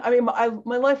beginning. I mean,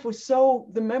 my life was so,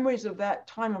 the memories of that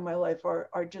time in my life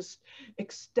are just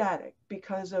ecstatic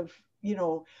because of, you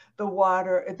know, the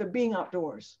water, the being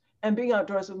outdoors and being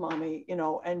outdoors with mommy, you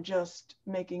know, and just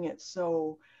making it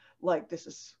so like, this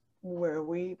is where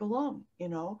we belong, you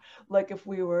know, like if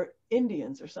we were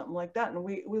Indians or something like that, and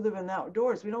we live in the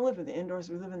outdoors. We don't live in the indoors,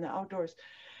 we live in the outdoors.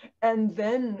 And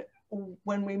then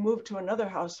when we moved to another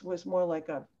house, was more like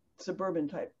a suburban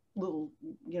type little,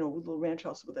 you know, little ranch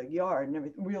house with a yard and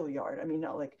everything, real yard. I mean,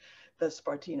 not like the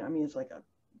Spartina. I mean, it's like a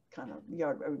kind of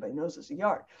yard everybody knows is a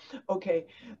yard. Okay,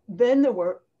 then there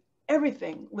were,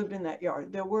 everything lived in that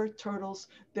yard. There were turtles,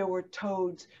 there were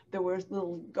toads, there were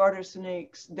little garter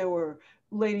snakes, there were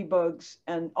ladybugs,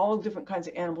 and all different kinds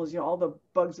of animals, you know, all the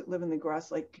bugs that live in the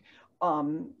grass, like,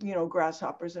 you know,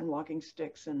 grasshoppers and walking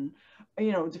sticks, and,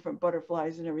 you know, different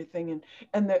butterflies and everything.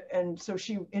 And so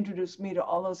she introduced me to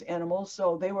all those animals.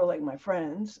 So they were like my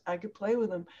friends. I could play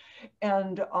with them.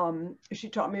 And she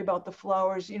taught me about the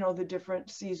flowers, you know, the different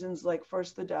seasons, like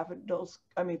first the daffodils,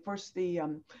 I mean, first the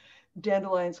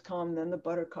dandelions come, then the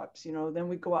buttercups, you know, then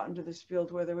we go out into this field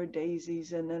where there were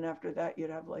daisies, and then after that you'd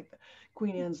have like the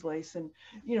Queen Anne's lace. And,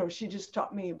 you know, she just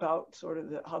taught me about sort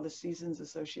of how the seasons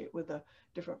associate with the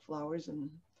different flowers. And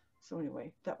so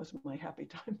anyway, that was my happy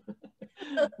time.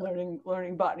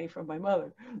 learning botany from my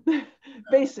mother.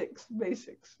 basics,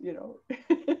 you know.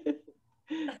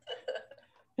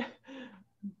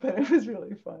 But it was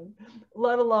really fun. A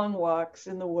lot of long walks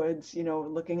in the woods, you know,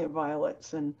 looking at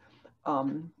violets, and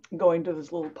going to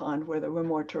this little pond where there were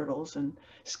more turtles and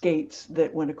skates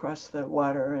that went across the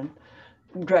water, and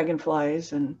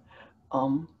dragonflies, and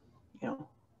you know,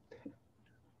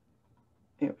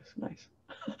 it was nice.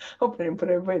 Hope I didn't put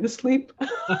everybody to sleep.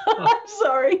 I'm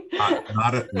sorry.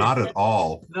 Not at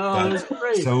all. No, that's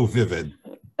great. So vivid.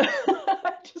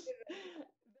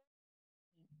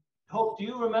 Hope, do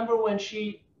you remember when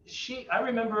I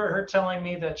remember her telling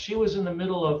me that she was in the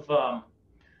middle of,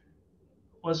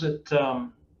 was it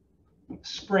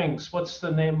Springs? What's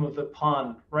the name of the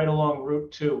pond right along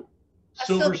Route 2?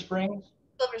 Silver Springs?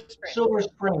 Silver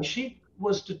Springs. She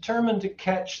was determined to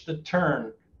catch the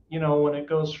turn, you know, when it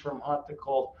goes from hot to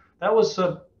cold. That was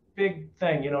a big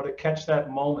thing, you know, to catch that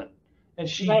moment. And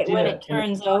she did. When it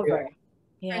turns over.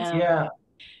 Yeah. Yeah.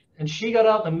 And she got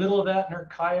out in the middle of that in her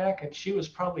kayak, and she was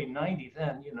probably 90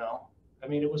 then, you know. I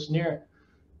mean, it was not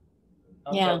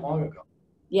that long ago.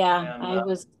 Yeah, and, I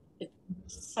was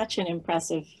such an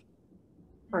impressive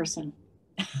person.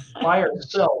 By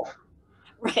herself.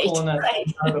 Right. Pulling that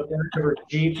out of the back of her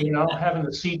Jeep, you know, having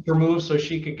the seat removed so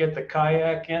she could get the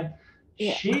kayak in.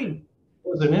 Yeah. She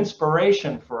was an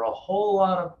inspiration for a whole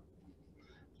lot of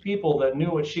people that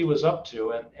knew what she was up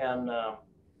to. And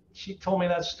she told me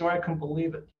that story. I couldn't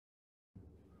believe it.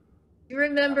 You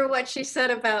remember what she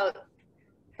said about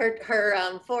her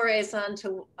forays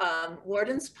onto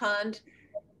Warden's Pond,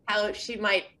 how she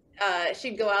might,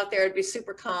 she'd go out there, it'd be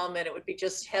super calm and it would be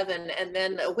just heaven. And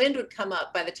then a wind would come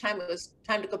up by the time it was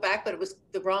time to go back, but it was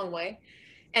the wrong way.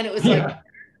 And it was like,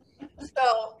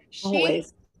 so she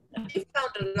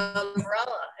found an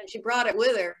umbrella and she brought it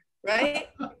with her, right?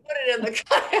 Put it in the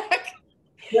kayak.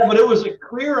 Yeah, but it was a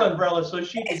clear umbrella so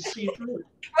she could see through it.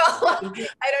 Well, I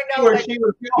don't know. Where she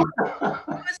was going.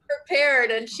 She was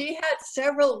prepared, and she had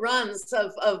several runs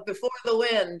of Before the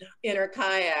Wind in her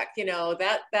kayak. You know,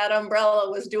 that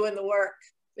umbrella was doing the work.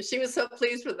 She was so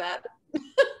pleased with that.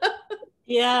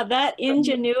 Yeah, that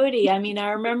ingenuity. I mean, I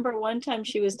remember one time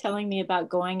she was telling me about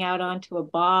going out onto a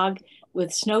bog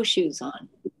with snowshoes on,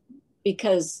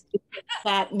 because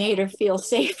that made her feel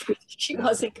safer. She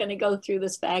wasn't going to go through the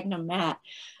sphagnum mat.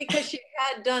 Because she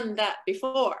had done that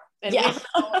before. And yeah.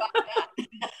 We know about that.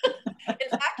 In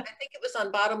fact, I think it was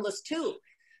on Bottomless 2,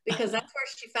 because that's where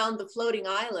she found the floating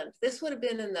island. This would have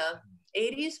been in the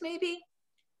 80s, maybe.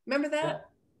 Remember that?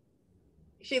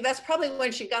 Yeah. That's probably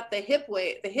when she got the hip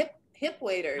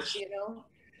waders, you know,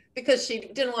 because she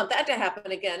didn't want that to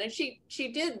happen again. And she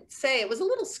did say it was a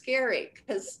little scary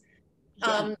because you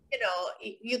know,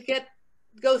 you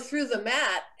go through the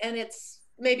mat and it's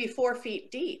maybe 4 feet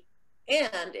deep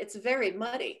and it's very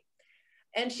muddy,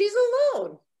 and she's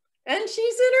alone, and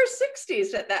she's in her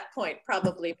 60s at that point,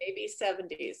 probably maybe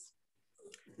 70s.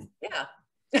 Yeah.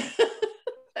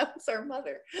 That was our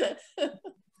mother.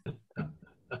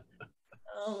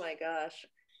 Oh my gosh.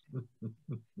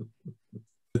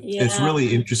 Yeah. It's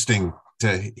really interesting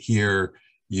to hear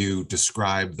you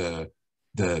describe the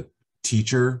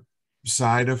teacher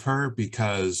side of her,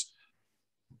 because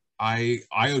I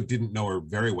didn't know her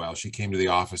very well. She came to the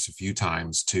office a few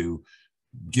times to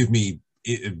give me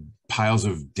piles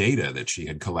of data that she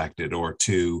had collected, or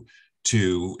to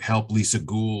help Lisa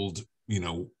Gould,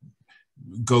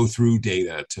 go through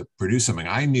data to produce something.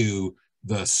 I knew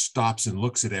the stops and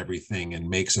looks at everything and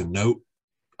makes a note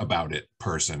about it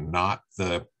person, not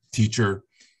the teacher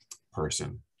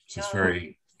person. So it's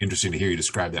very interesting to hear you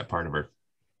describe that part of her.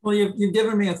 Well, you've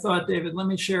given me a thought, David. Let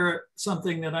me share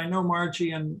something that I know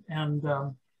Margie and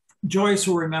Joyce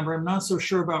will remember. I'm not so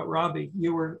sure about Robbie.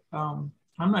 You were, I'm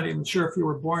not even sure if you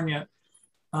were born yet.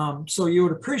 So you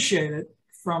would appreciate it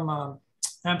from an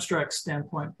abstract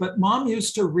standpoint. But Mom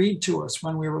used to read to us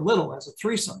when we were little as a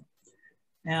threesome.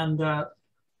 And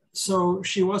so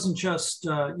she wasn't just,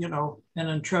 an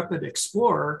intrepid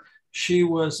explorer. She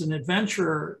was an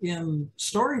adventurer in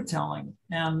storytelling,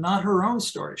 and not her own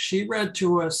story. She read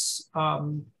to us,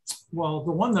 well,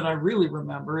 the one that I really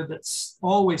remember that's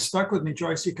always stuck with me,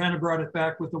 Joyce, you kind of brought it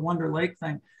back with the Wonder Lake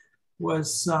thing,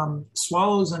 was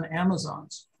Swallows and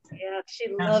Amazons. Yeah, she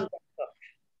loved that book.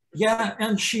 Yeah,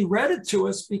 and she read it to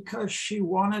us because she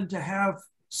wanted to have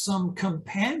some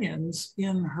companions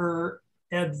in her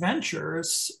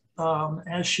adventures.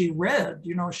 As she read,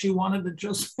 she wanted to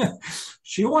just,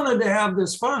 she wanted to have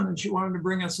this fun, and she wanted to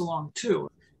bring us along too.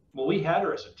 Well, we had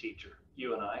her as a teacher,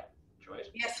 you and I, Joyce.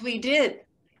 Yes, we did.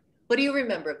 What do you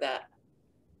remember of that?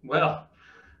 Well,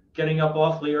 getting up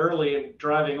awfully early and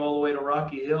driving all the way to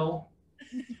Rocky Hill,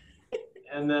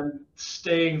 and then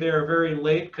staying there very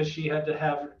late because she had to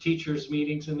have her teachers'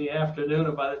 meetings in the afternoon.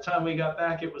 And by the time we got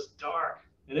back, it was dark,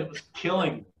 and it was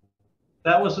killing.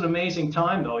 That was an amazing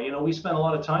time, though. We spent a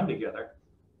lot of time together.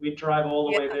 We'd drive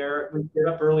all the way there. We'd get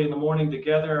up early in the morning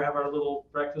together, have our little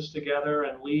breakfast together,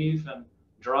 and leave and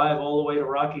drive all the way to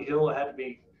Rocky Hill. It had to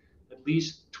be at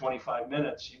least 25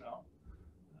 minutes,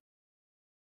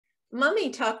 Mummy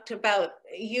talked about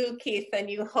you, Keith, and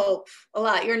you, Hope, a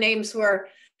lot. Your names were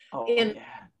in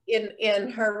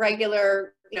her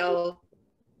regular,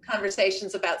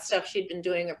 conversations about stuff she'd been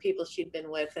doing or people she'd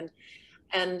been with.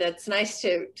 And it's nice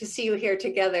to see you here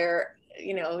together,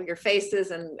 your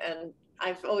faces, and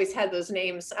I've always had those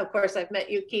names. Of course, I've met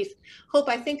you, Keith. Hope,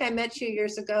 I think I met you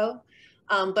years ago,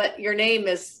 but your name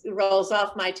rolls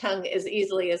off my tongue as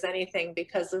easily as anything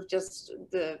because of just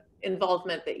the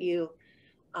involvement that you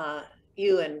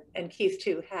and Keith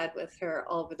too had with her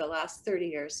over the last 30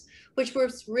 years, which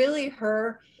was really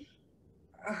her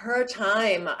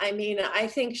time. I mean, I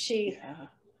think she,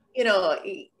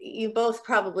 you both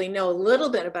probably know a little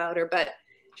bit about her, but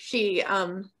she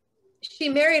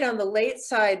married on the late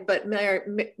side, but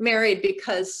married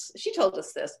because she told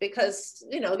us this, because,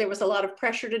 there was a lot of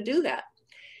pressure to do that.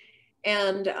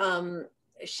 And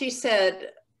she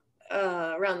said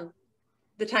around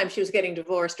the time she was getting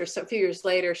divorced or so a few years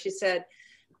later, she said,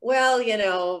 well,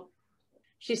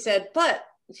 she said, but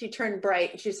she turned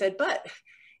bright. She said, but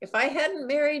if I hadn't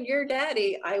married your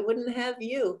daddy, I wouldn't have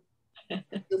you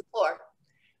before.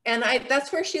 And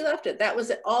that's where she left it. That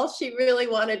was all she really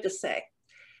wanted to say.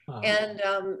 And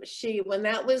when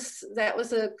that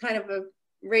was a kind of a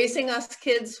raising us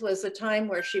kids was a time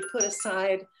where she put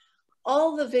aside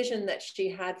all the vision that she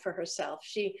had for herself.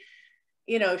 She,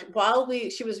 while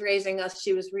she was raising us,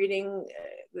 she was reading,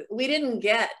 we didn't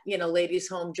get, Ladies'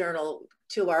 Home Journal,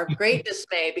 to our great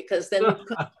dismay, because then we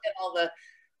couldn't get all the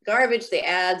garbage, the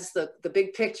ads, the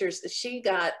big pictures. She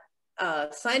got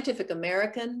Scientific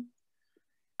American.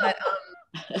 That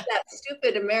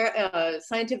stupid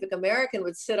Scientific American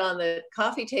would sit on the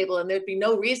coffee table and there'd be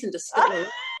no reason to sit.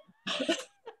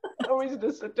 No reason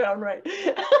to sit down, right?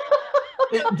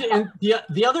 And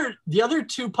the other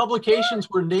two publications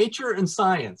were Nature and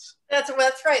Science. That's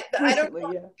right. I don't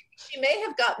know. Yeah. She may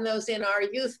have gotten those in our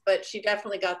youth, but she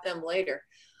definitely got them later.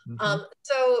 Mm-hmm.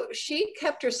 So she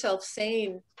kept herself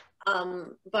sane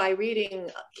by reading,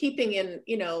 keeping in,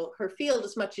 her field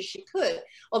as much as she could.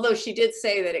 Although she did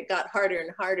say that it got harder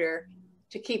and harder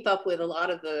to keep up with a lot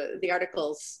of the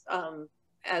articles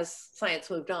as science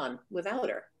moved on without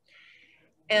her.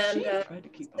 And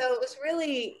so it was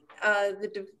really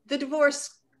the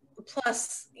divorce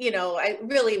plus, I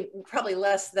really probably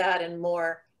less that and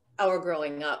more our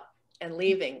growing up and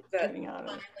leaving that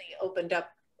finally opened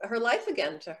up her life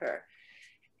again to her.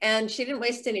 And she didn't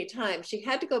waste any time. She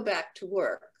had to go back to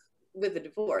work with the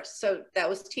divorce. So that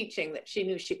was teaching that she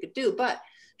knew she could do. But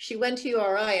she went to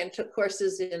URI and took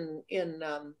courses in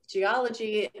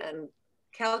geology and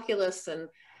calculus, and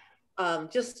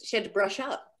she had to brush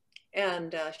up.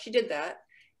 And she did that.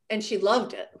 And she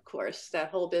loved it, of course, that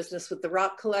whole business with the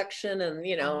rock collection and,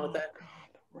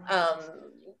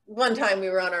 one time we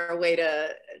were on our way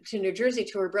to New Jersey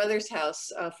to her brother's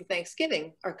house for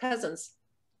Thanksgiving, our cousins.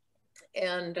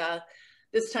 And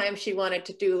this time she wanted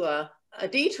to do a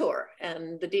detour,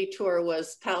 and the detour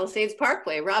was Palisades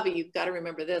Parkway. Robbie, you've got to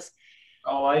remember this.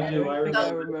 Oh, I do. I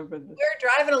remember this. We're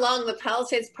driving along the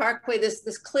Palisades Parkway,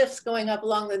 this cliff's going up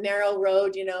along the narrow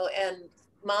road, you know, and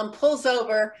Mom pulls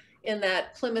over in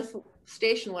that Plymouth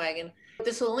station wagon.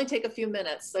 This will only take a few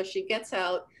minutes. So she gets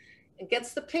out and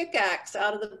gets the pickaxe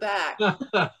out of the back. Out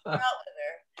with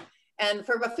her. And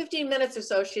for about 15 minutes or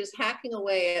so, she's hacking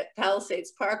away at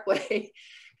Palisades Parkway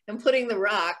and putting the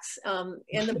rocks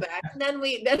in the back. And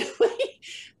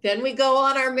then we go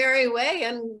on our merry way,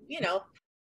 and you know.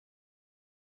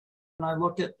 I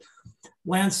look at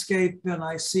landscape and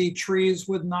I see trees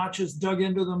with notches dug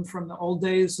into them from the old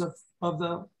days of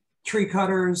the tree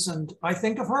cutters, and I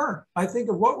think of her. I think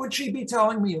of what would she be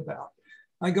telling me about.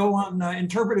 I go on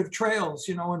interpretive trails,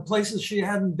 you know, in places she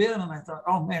hadn't been, and I thought,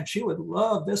 oh man, she would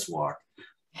love this walk.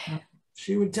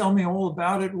 She would tell me all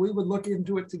about it. We would look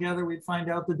into it together. We'd find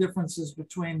out the differences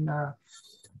between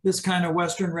this kind of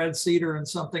Western red cedar and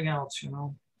something else, you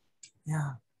know.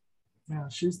 Yeah,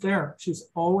 she's there. She's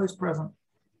always present.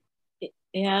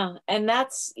 Yeah, and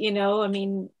that's, you know, I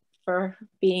mean, for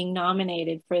being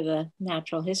nominated for the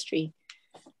Natural History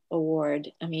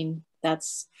Award, I mean,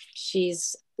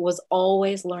 was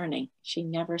always learning. She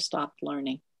never stopped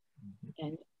learning,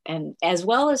 and as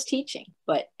well as teaching,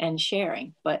 and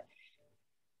sharing. But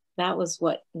that was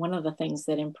one of the things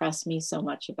that impressed me so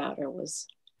much about her was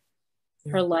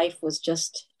her life was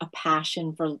just a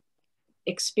passion for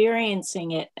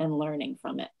experiencing it and learning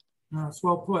from it. No, it's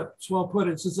well put. It's well put.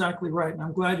 It's exactly right, and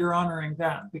I'm glad you're honoring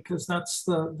that, because that's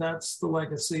the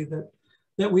legacy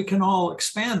that we can all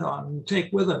expand on and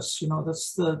take with us. You know,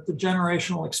 that's the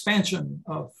generational expansion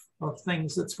of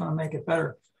things that's going to make it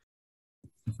better.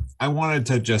 I wanted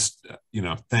to just, you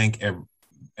know, thank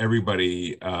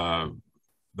everybody,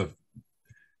 the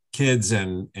kids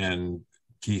and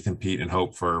Keith and Pete and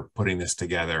Hope for putting this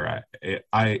together.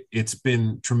 It's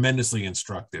been tremendously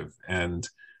instructive, and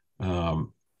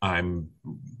I'm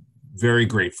very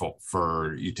grateful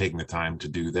for you taking the time to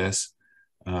do this,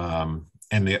 and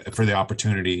for the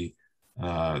opportunity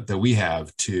that we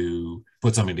have to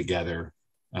put something together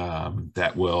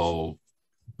that will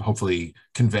hopefully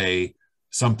convey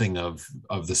something of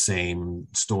the same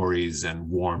stories and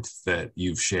warmth that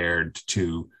you've shared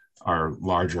to our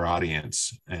larger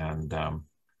audience. And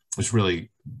it's really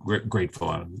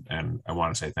grateful, and I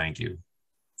want to say thank you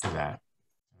for that.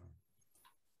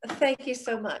 Thank you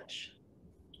so much.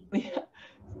 Yeah.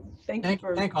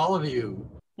 Thank all of you.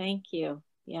 Thank you.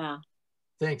 Yeah.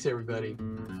 Thanks, everybody.